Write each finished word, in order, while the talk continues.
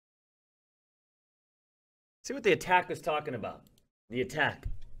See what the attack was talking about. The attack.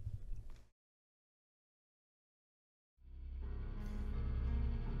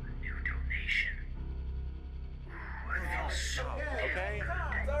 A new donation. Ooh, I feel so Okay? It's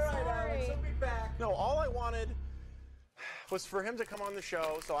all right, Alex. He'll be back. No, all I wanted was for him to come on the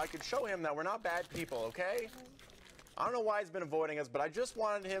show so I could show him that we're not bad people, okay? I don't know why he's been avoiding us, but I just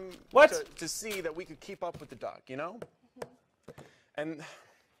wanted him to see that we could keep up with the duck, you know? And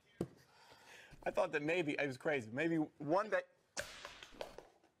I thought that maybe, it was crazy, maybe one day...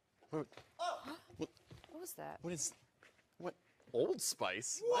 What was that? What? Old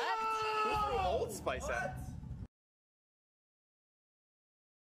Spice? What? Who threw Old Spice at?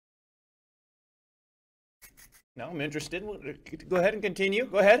 No, I'm interested. Go ahead and continue.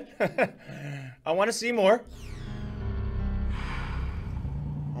 Go ahead. I want to see more.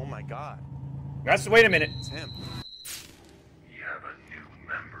 Oh my God. Wait a minute. It's him. You have a new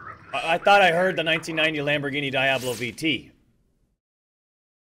member of the I thought I heard the 1990 Lamborghini Diablo VT.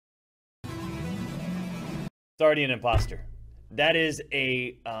 It's already an imposter. That is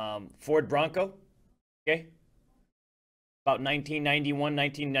a Ford Bronco. Okay. About 1991,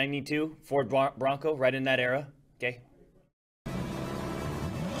 1992. Ford Bronco, right in that era. Okay.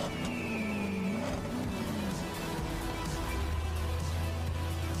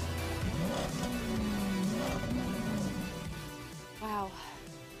 Wow.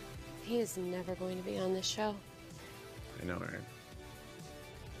 He is never going to be on this show. I know, Aaron.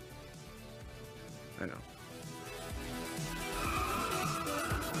 I know.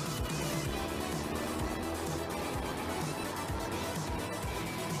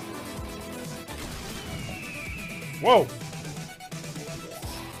 Whoa. A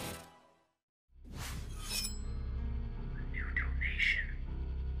new donation.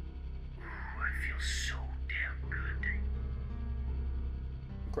 Ooh, I feel so damn good.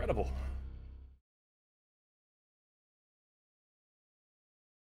 Incredible.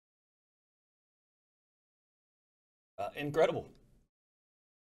 Incredible.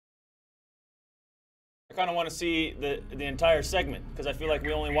 I kind of want to see the entire segment because I feel like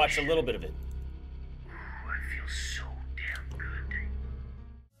we only watched a little bit of it. Ooh, I feel so damn good.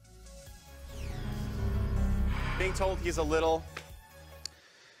 Being told he's a little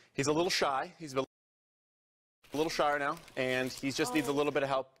shy. He's a little shyer now, and he just needs a little bit of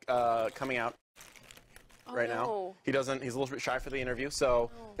help coming out right now. He's a little bit shy for the interview, so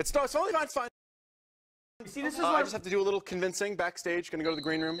it's totally fine. It's fine. You see, this is I just have to do a little convincing backstage. Gonna go to the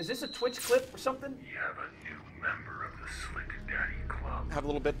green room. Is this a Twitch clip or something? You have a new member of the Slick Daddy Club. Have a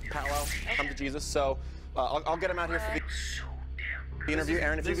little bit powwow. Come to Jesus. So I'll get him out here for So damn good. the interview.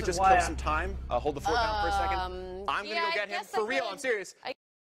 Aaron, if you This could is just why kill some time, hold the fort down for a second. I'm gonna yeah, go get I him guess for I real. could. I'm serious. I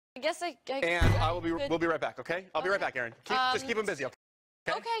guess I And could. we'll be right back. Okay? I'll be right back, Aaron. Just keep him busy. Okay?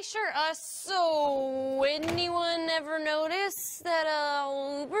 Okay, sure. So anyone ever notice that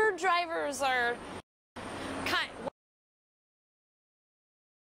Uber drivers are kind?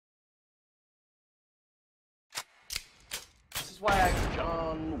 This is why I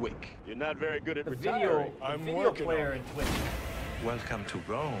John Wick. You're not very good at the retiring. video player in Twitch. Welcome to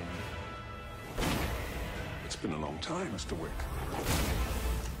Rome. It's been a long time, Mr. Wick.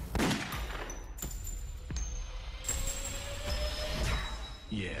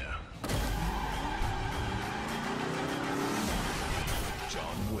 Yeah.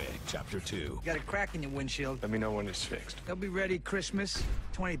 John Wick, Chapter 2. Got a crack in your windshield. Let me know when it's fixed. They'll be ready Christmas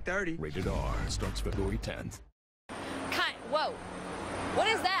 2030. Rated R. Starts February 10th. Whoa. What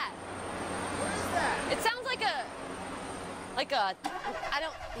is that? What is that? It sounds like a.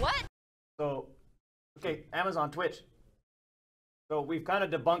 What? So, okay, Amazon Twitch. So we've kind of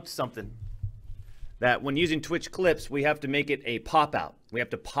debunked something. That when using Twitch clips, we have to make it a pop out. We have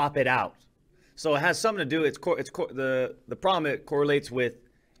to pop it out. So it has something to do. The problem. It correlates with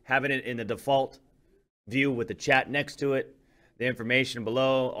having it in the default view with the chat next to it, the information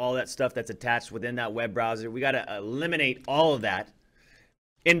below, all that stuff that's attached within that web browser. We got to eliminate all of that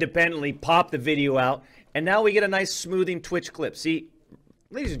independently, pop the video out, and now we get a nice smoothing Twitch clip. See,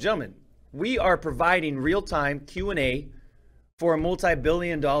 ladies and gentlemen, we are providing real-time Q&A for a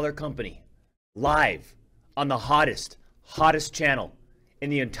multi-billion-dollar company live on the hottest channel in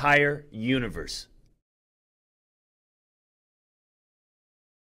the entire universe.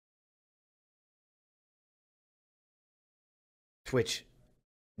 Twitch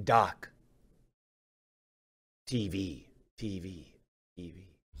Doc TV.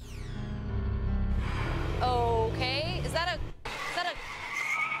 Okay. Is that a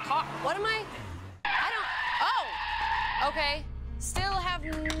car? What am I don't. Oh. Okay. Still have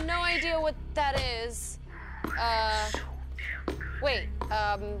no idea what that is. Wait.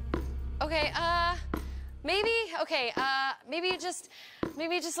 Okay. Maybe, okay, maybe just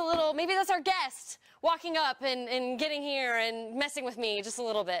a little, maybe that's our guest walking up and getting here and messing with me just a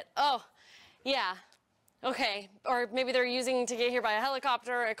little bit. Oh, yeah, okay. Or maybe they're using to get here by a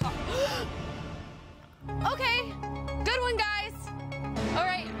helicopter or a car. Okay, good one, guys. All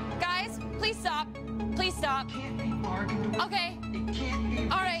right, guys, please stop. Please stop. Okay.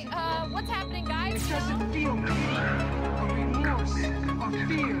 All right, what's happening, guys? It doesn't feel pain or remorse or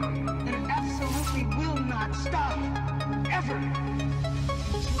fear. And it absolutely will not stop. Ever.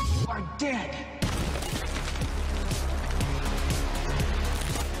 You are dead.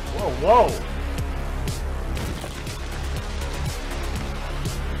 Whoa, whoa.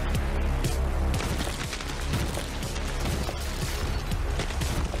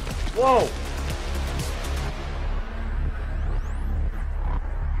 Whoa.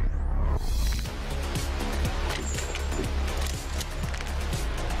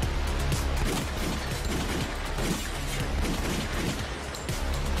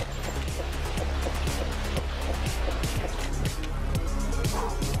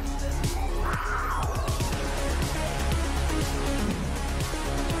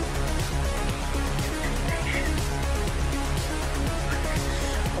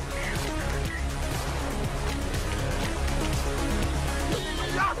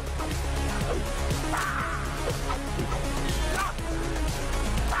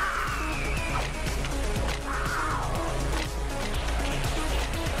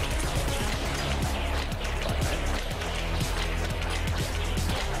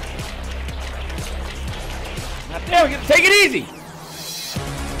 There we go. Take it easy.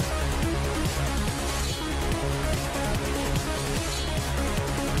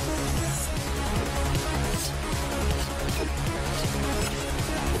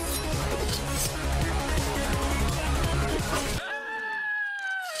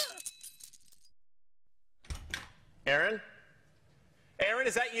 Aaron? Aaron,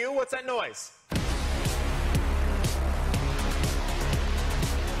 is that you? What's that noise?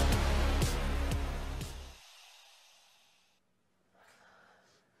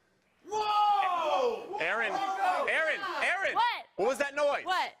 Aaron! What? What was that noise?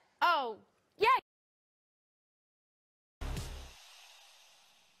 What? Oh, yeah.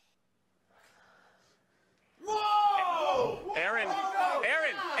 Aaron!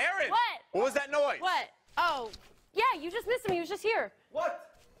 What? What was that noise? What? Oh, yeah, you just missed him. He was just here. What?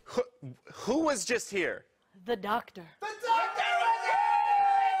 Who was just here? The doctor. The doctor was here!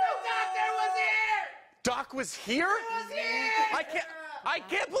 The doctor was here! Doc was here? He was here! I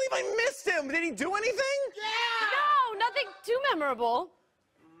can't believe I missed him. Did he do anything? No, nothing too memorable.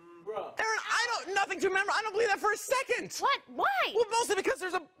 Aaron, nothing to remember. I don't believe that for a second. What? Why? Well, mostly because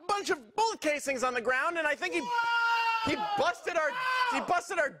there's a bunch of bullet casings on the ground, and I think he busted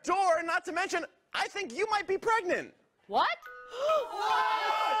our door, and not to mention, I think you might be pregnant. What?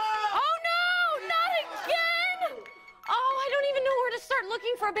 Oh no, not again! Oh, I don't even know where to start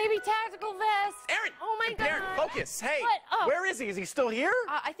looking for a baby tactical vest. Aaron! Oh my God. Aaron, focus. Hey, What? Oh. where is he? Is he still here?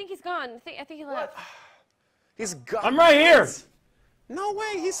 I think he's gone. I think he left. He's gone. I'm right here. No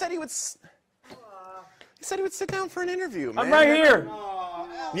way. He said he would. He said he would sit down for an interview. Man. I'm right here.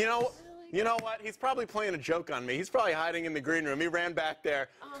 You know what? He's probably playing a joke on me. He's probably hiding in the green room. He ran back there.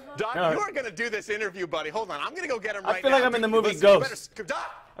 Doc, No. you are going to do this interview, buddy. Hold on. I'm going to go get him right now. I feel like I'm in the movie Listen, you Ghost. Doc!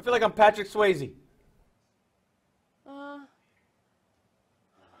 I feel like I'm Patrick Swayze. Oh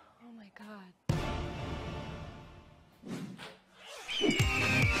my God.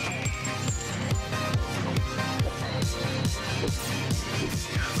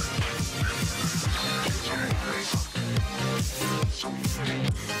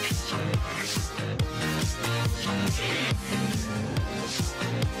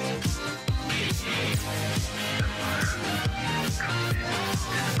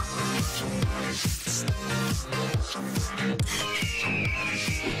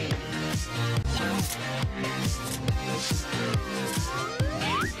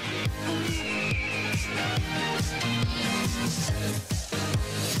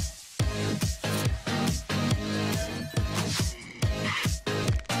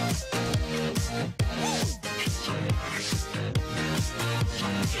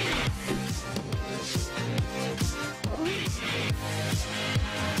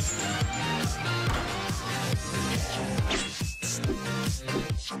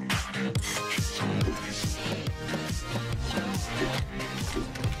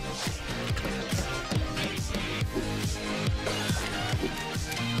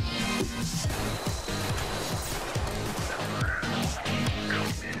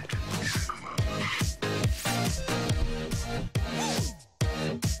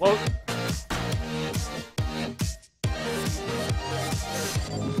 Well,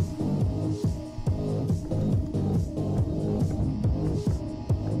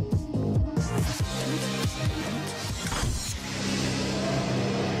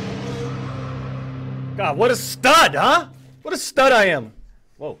 God, what a stud, huh? What a stud I am.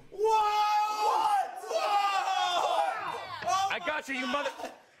 Whoa. I got you, you mother.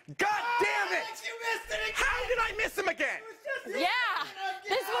 God damn it! You missed it again. How did I miss him again? Yeah,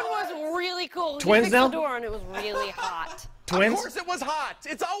 this one was really cool. Twins you fixed now? the door and it was really hot. Twins? Of course it was hot.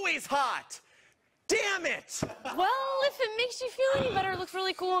 It's always hot. Damn it! Well, if it makes you feel any better, it looks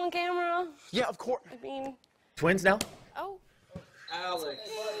really cool on camera. Yeah, of course. I mean, Twins now? oh. Alex.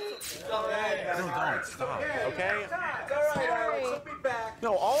 Stop. Okay?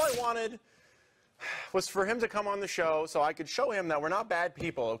 No, all I wanted was for him to come on the show so I could show him that we're not bad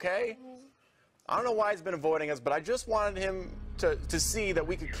people, okay? I don't know why he's been avoiding us, but I just wanted him to see that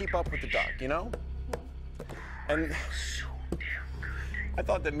we could keep up with the duck, you know? And I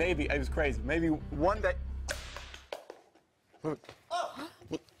thought that maybe, it was crazy, maybe one day... What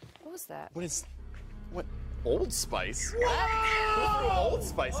was that? What? Old Spice? Whoa! Old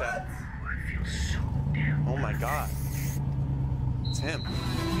Spice at? Oh my God. It's him.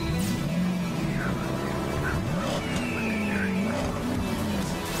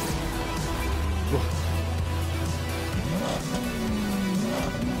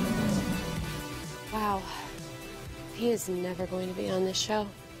 Wow. He is never going to be on this show.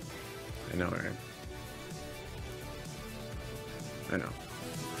 I know, Aaron. I know.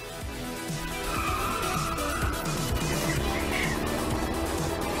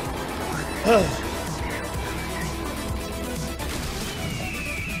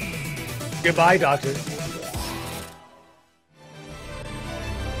 Goodbye, Doctor.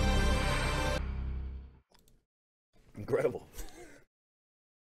 Incredible.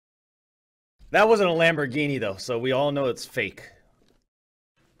 That wasn't a Lamborghini, though, so we all know it's fake.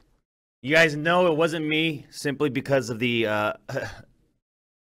 You guys know it wasn't me simply because of the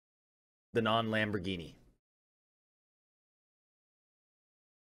non-Lamborghini.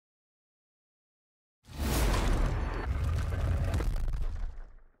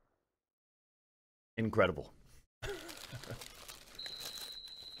 Incredible.